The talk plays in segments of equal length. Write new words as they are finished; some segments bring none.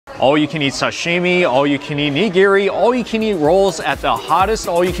all you can eat sashimi, all you can eat nigiri, all you can eat rolls at the hottest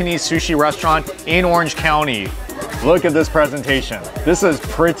all you can eat sushi restaurant in Orange County. Look at this presentation. This is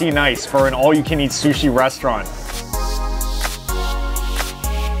pretty nice for an all you can eat sushi restaurant.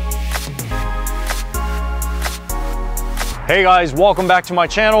 Hey guys, welcome back to my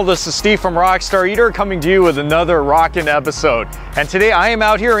channel. This is Steve from Rockstar Eater coming to you with another rockin' episode. And today I am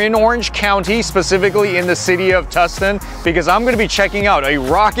out here in Orange County, specifically in the city of Tustin, because I'm gonna be checking out a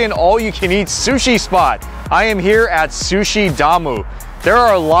rockin' all-you-can-eat sushi spot. I am here at Sushi Damu. There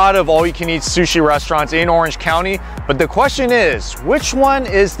are a lot of all-you-can-eat sushi restaurants in Orange County, but the question is, which one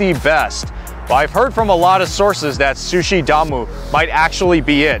is the best? Well, I've heard from a lot of sources that Sushi Damu might actually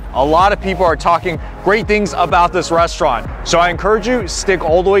be it. A lot of people are talking great things about this restaurant. So I encourage you, stick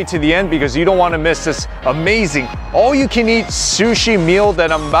all the way to the end because you don't want to miss this amazing all-you-can-eat sushi meal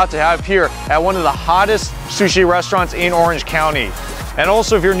that I'm about to have here at one of the hottest sushi restaurants in Orange County. And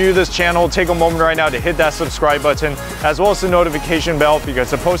also, if you're new to this channel, take a moment right now to hit that subscribe button, as well as the notification bell,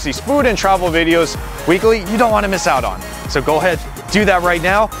 because I post these food and travel videos weekly you don't want to miss out on. So go ahead, do that right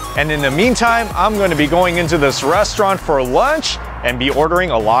now. And in the meantime, I'm going to be going into this restaurant for lunch and be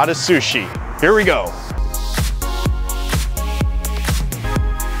ordering a lot of sushi. Here we go.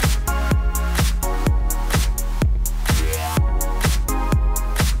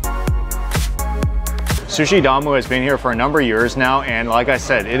 Sushi Damu has been here for a number of years now, and like I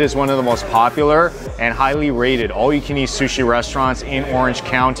said, it is one of the most popular and highly rated all-you-can-eat sushi restaurants in Orange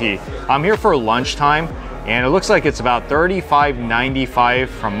County. I'm here for lunchtime, and it looks like it's about $35.95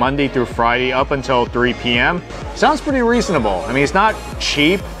 from Monday through Friday up until 3 p.m. Sounds pretty reasonable. I mean, it's not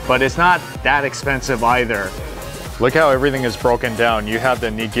cheap, but it's not that expensive either. Look how everything is broken down. You have the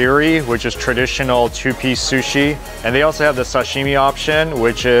nigiri, which is traditional two-piece sushi. And they also have the sashimi option,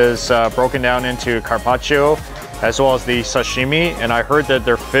 which is broken down into carpaccio, as well as the sashimi. And I heard that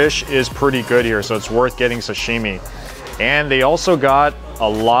their fish is pretty good here, so it's worth getting sashimi. And they also got a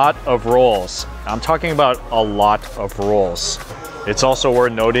lot of rolls. I'm talking about a lot of rolls. It's also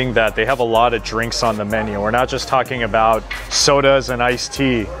worth noting that they have a lot of drinks on the menu. We're not just talking about sodas and iced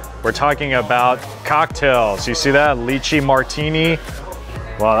tea. We're talking about cocktails. You see that? Lychee martini.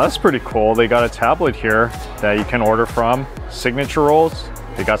 Wow, that's pretty cool. They got a tablet here that you can order from. Signature rolls.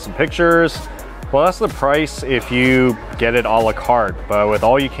 They got some pictures. Well, that's the price if you get it a la carte. But with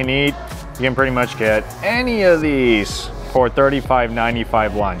all you can eat, you can pretty much get any of these for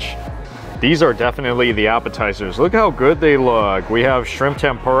 $35.95 lunch. These are definitely the appetizers. Look how good they look. We have shrimp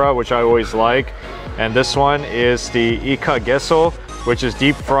tempura, which I always like. And this one is the ikageso, which is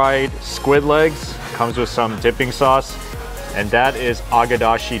deep fried squid legs. Comes with some dipping sauce. And that is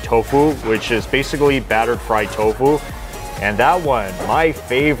agadashi tofu, which is basically battered fried tofu. And that one, my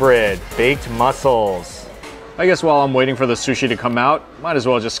favorite, baked mussels. I guess while I'm waiting for the sushi to come out, might as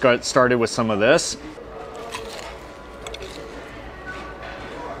well just get started with some of this.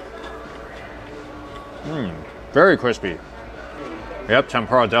 Very crispy. Yep,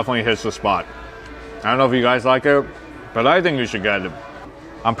 tempura definitely hits the spot. I don't know if you guys like it, but I think you should get it.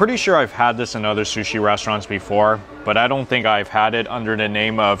 I'm pretty sure I've had this in other sushi restaurants before, but I don't think I've had it under the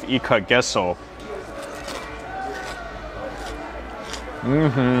name of ikageso.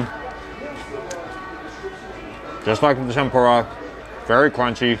 Just like the tempura, very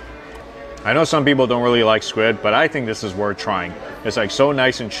crunchy. I know some people don't really like squid, but I think this is worth trying. It's like so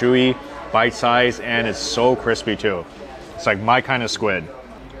nice and chewy, bite-sized, and it's so crispy too. It's like my kind of squid.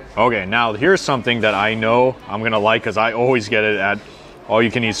 Okay, now here's something that I know I'm gonna like because I always get it at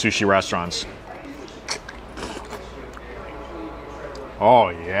all-you-can-eat sushi restaurants. Oh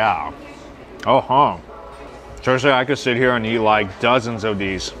yeah. Seriously, I could sit here and eat like dozens of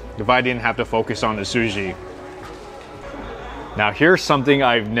these if I didn't have to focus on the sushi. Now here's something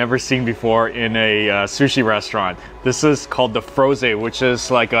I've never seen before in a sushi restaurant. This is called the frose, which is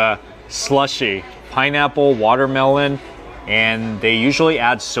like a slushy, pineapple, watermelon, and they usually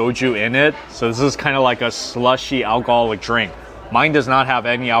add soju in it. So this is kind of like a slushy alcoholic drink. Mine does not have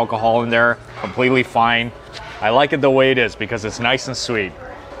any alcohol in there, completely fine. I like it the way it is because it's nice and sweet.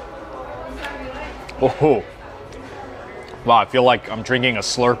 Oh, wow, I feel like I'm drinking a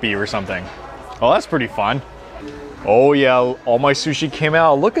Slurpee or something. Oh, that's pretty fun. Oh yeah, all my sushi came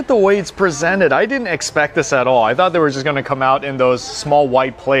out. Look at the way it's presented. I didn't expect this at all. I thought they were just gonna come out in those small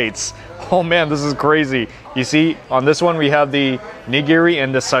white plates. Oh man, this is crazy. You see, on this one we have the nigiri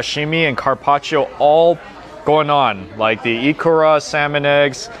and the sashimi and carpaccio all going on. Like the ikura, salmon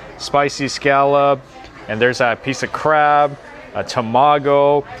eggs, spicy scallop, and there's that piece of crab, a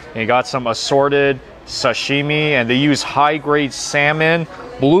tamago, and you got some assorted sashimi, and they use high-grade salmon,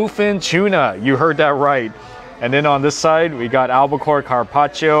 bluefin tuna. You heard that right. And then on this side, we got albacore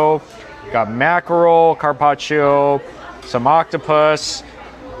carpaccio, got mackerel carpaccio, some octopus,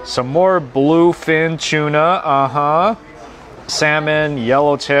 some more bluefin tuna, salmon,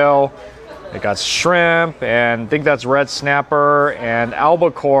 yellowtail. They got shrimp, and I think that's red snapper and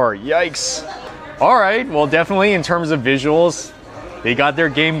albacore. Yikes. All right, well, definitely in terms of visuals, they got their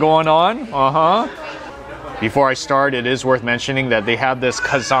game going on. Before I start, it is worth mentioning that they have this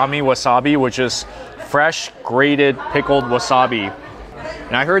kazami wasabi, which is fresh grated pickled wasabi.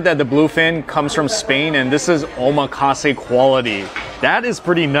 And I heard that the bluefin comes from Spain, and this is omakase quality. That is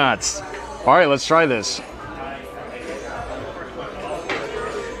pretty nuts. All right, let's try this.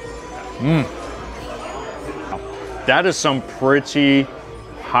 That is some pretty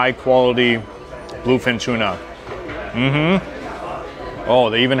high quality bluefin tuna.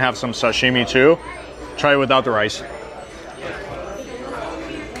 Oh, they even have some sashimi too. Try it without the rice.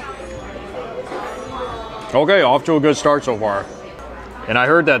 Okay, off to a good start so far. And I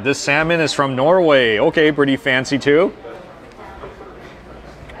heard that this salmon is from Norway. Okay, pretty fancy too.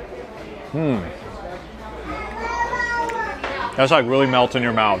 That's like really melts in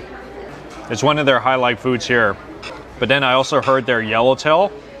your mouth. It's one of their highlight foods here. But then I also heard their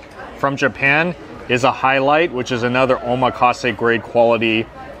yellowtail from Japan is a highlight, which is another omakase grade quality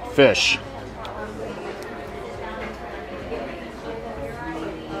fish.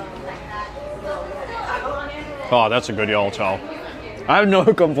 Oh, that's a good yellowtail. I have no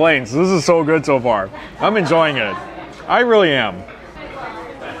complaints. This is so good so far. I'm enjoying it. I really am.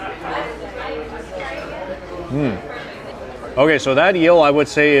 Okay, so that eel I would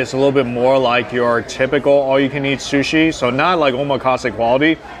say is a little bit more like your typical all-you-can-eat sushi. So not like omakase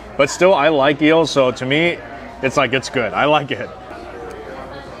quality, but still I like eel. So to me, it's like it's good. I like it.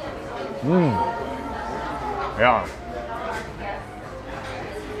 Yeah.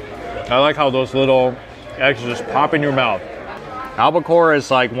 I like how those little eggs just pop in your mouth. Albacore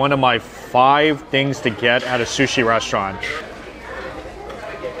is like one of my 5 things to get at a sushi restaurant.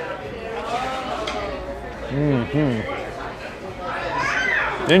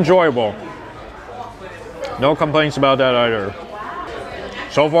 Enjoyable. No complaints about that either.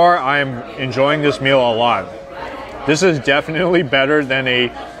 So far, I am enjoying this meal a lot. This is definitely better than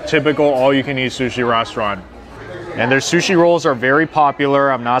a typical all-you-can-eat sushi restaurant. And their sushi rolls are very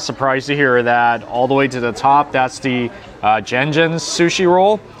popular. I'm not surprised to hear that. All the way to the top, that's the Gengen's sushi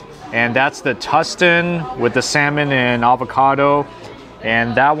roll. And that's the Tustin with the salmon and avocado.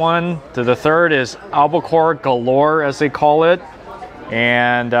 And that one, to the third, is albacore galore, as they call it.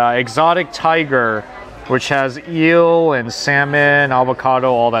 And exotic tiger, which has eel and salmon,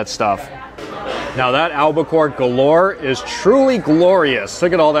 avocado, all that stuff. Now that albacore galore is truly glorious.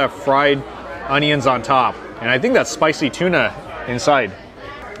 Look at all that fried onions on top. And I think that's spicy tuna inside.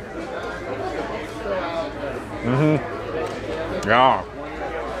 Yeah.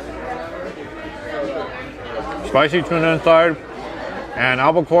 Spicy tuna inside, and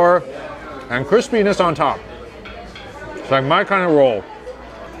albacore, and crispiness on top. It's like my kind of roll.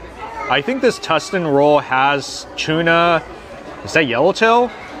 I think this Tustin roll has tuna, is that yellowtail?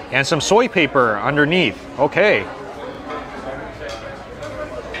 And some soy paper underneath. Okay.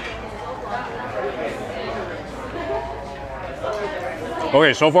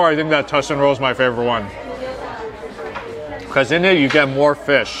 Okay, so far I think that Tustin roll is my favorite one. Because in it you get more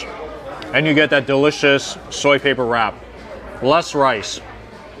fish. And you get that delicious soy paper wrap. Less rice.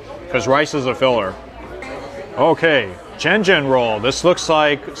 Because rice is a filler. Okay, Gengen roll. This looks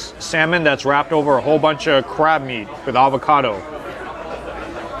like salmon that's wrapped over a whole bunch of crab meat with avocado.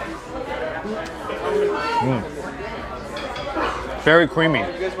 Very creamy.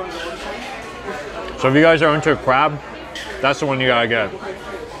 So if you guys are into crab, that's the one you gotta get.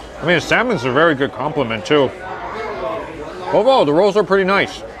 I mean, the salmon's a very good compliment too. Overall, the rolls are pretty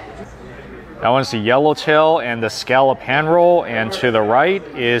nice. That one's the yellowtail and the scallop hand roll, and to the right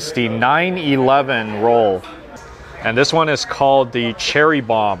is the 911 roll. And this one is called the cherry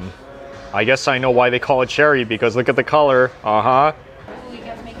bomb. I guess I know why they call it cherry, because look at the color.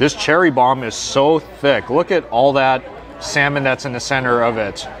 This cherry bomb is so thick. Look at all that salmon that's in the center of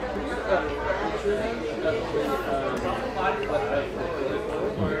it.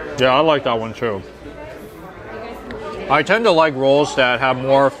 Yeah, I like that one too. I tend to like rolls that have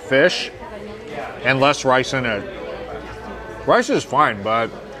more fish and less rice in it. Rice is fine, but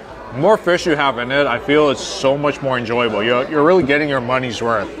the more fish you have in it, I feel it's so much more enjoyable. You're really getting your money's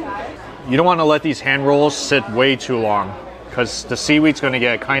worth. You don't want to let these hand rolls sit way too long, because the seaweed's going to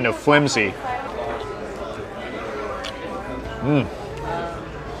get kind of flimsy.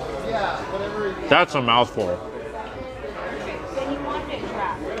 That's a mouthful.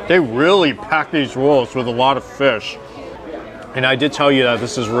 They really pack these rolls with a lot of fish. And I did tell you that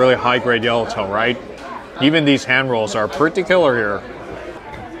this is really high-grade yellowtail, right? Even these hand rolls are pretty killer here.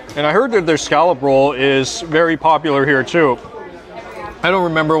 And I heard that their scallop roll is very popular here too. I don't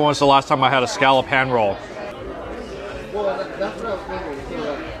remember when was the last time I had a scallop hand roll.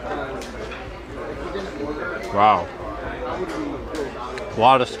 Wow. A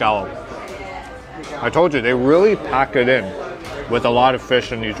lot of scallop. I told you, they really pack it in with a lot of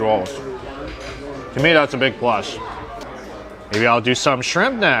fish in these rolls. To me, that's a big plus. Maybe I'll do some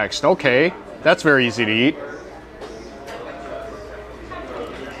shrimp next. Okay, that's very easy to eat.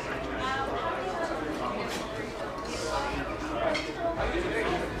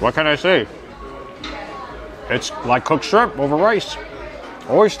 What can I say? It's like cooked shrimp over rice.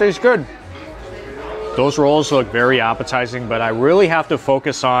 Always tastes good. Those rolls look very appetizing, but I really have to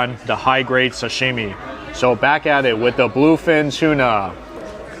focus on the high-grade sashimi. So back at it with the bluefin tuna.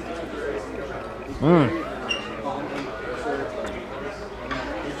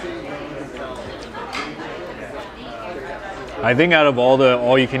 I think out of all the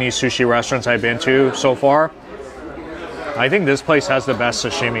all-you-can-eat sushi restaurants I've been to so far, I think this place has the best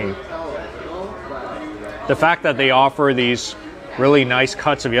sashimi. The fact that they offer these really nice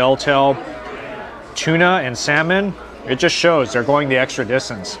cuts of yellowtail, tuna, and salmon, it just shows they're going the extra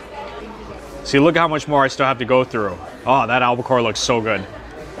distance. See, look how much more I still have to go through. Oh, that albacore looks so good.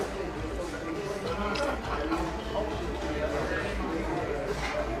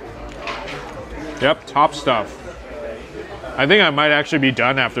 Yep, top stuff. I think I might actually be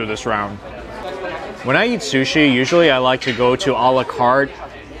done after this round. When I eat sushi, usually I like to go to a la carte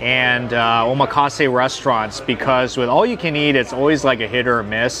and omakase restaurants, because with all you can eat, it's always like a hit or a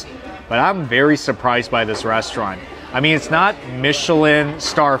miss. But I'm very surprised by this restaurant. I mean, it's not Michelin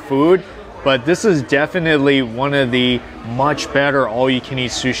star food, but this is definitely one of the much better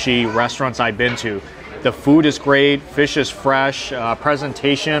all-you-can-eat sushi restaurants I've been to. The food is great, fish is fresh,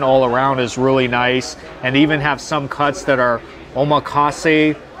 presentation all around is really nice, and they even have some cuts that are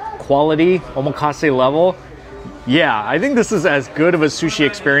omakase quality, omakase level. Yeah, I think this is as good of a sushi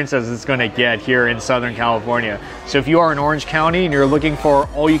experience as it's gonna get here in Southern California. So if you are in Orange County and you're looking for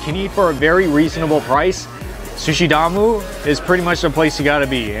all you can eat for a very reasonable price, Sushi Damu is pretty much the place you gotta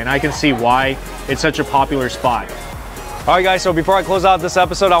be, and I can see why it's such a popular spot. All right guys, so before I close out this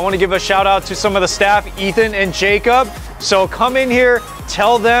episode, I want to give a shout out to some of the staff, Ethan and Jacob. So come in here,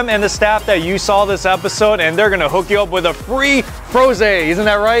 tell them and the staff that you saw this episode, and they're gonna hook you up with a free frose. Isn't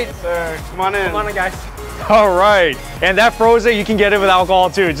that right? Yes, sir. Come on in. Come on in, guys. All right, and that frose, you can get it with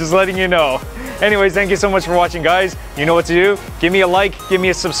alcohol too, just letting you know. Anyways, thank you so much for watching, guys. You know what to do. Give me a like, give me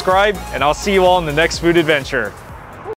a subscribe, and I'll see you all in the next food adventure.